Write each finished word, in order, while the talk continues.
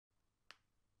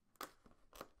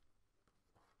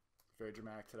Very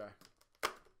dramatic today.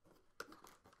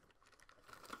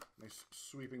 Nice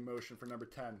sweeping motion for number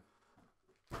 10.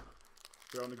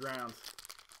 Throw on the ground.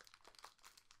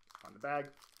 On the bag.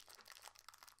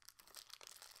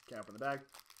 Can't open the bag.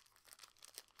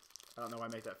 I don't know why I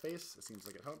make that face. It seems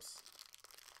like it helps.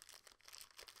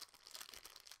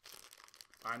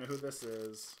 I know who this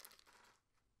is.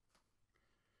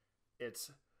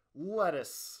 It's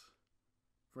lettuce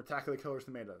from Attack of the Killer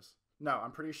Tomatoes. No,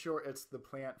 I'm pretty sure it's the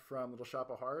plant from Little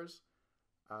Shop of Horrors.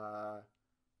 I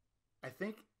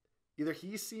think either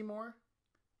he's Seymour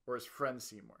or his friend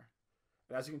Seymour.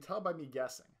 And as you can tell by me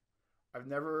guessing,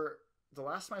 the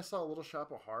last time I saw Little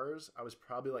Shop of Horrors, I was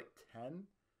probably like 10.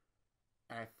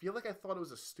 And I feel like I thought it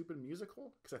was a stupid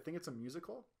musical because I think it's a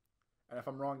musical. And if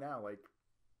I'm wrong now, like,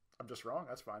 I'm just wrong.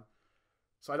 That's fine.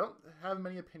 So I don't have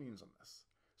many opinions on this.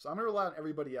 So I'm going to rely on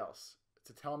everybody else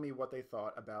to tell me what they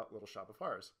thought about Little Shop of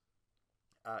Horrors.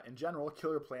 In general,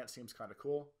 killer plant seems kind of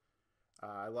cool.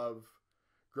 I love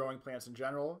growing plants in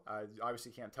general. I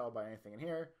obviously can't tell by anything in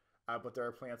here, but there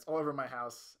are plants all over my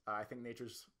house. I think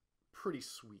nature's pretty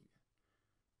sweet.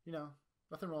 You know,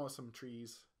 nothing wrong with some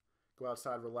trees. Go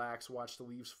outside, relax, watch the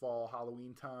leaves fall,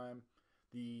 Halloween time.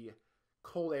 The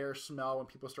cold air smell when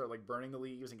people start like burning the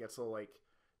leaves and gets a little like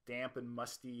damp and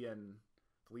musty and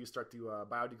the leaves start to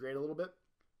biodegrade a little bit.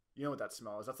 You know what that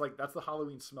smell is. That's the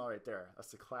Halloween smell right there. That's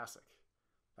the classic.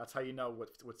 That's how you know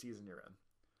what season you're in.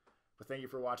 But thank you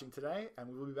for watching today, and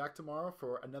we will be back tomorrow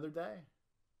for another day,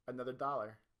 another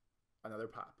dollar, another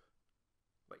pop.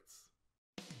 Lates.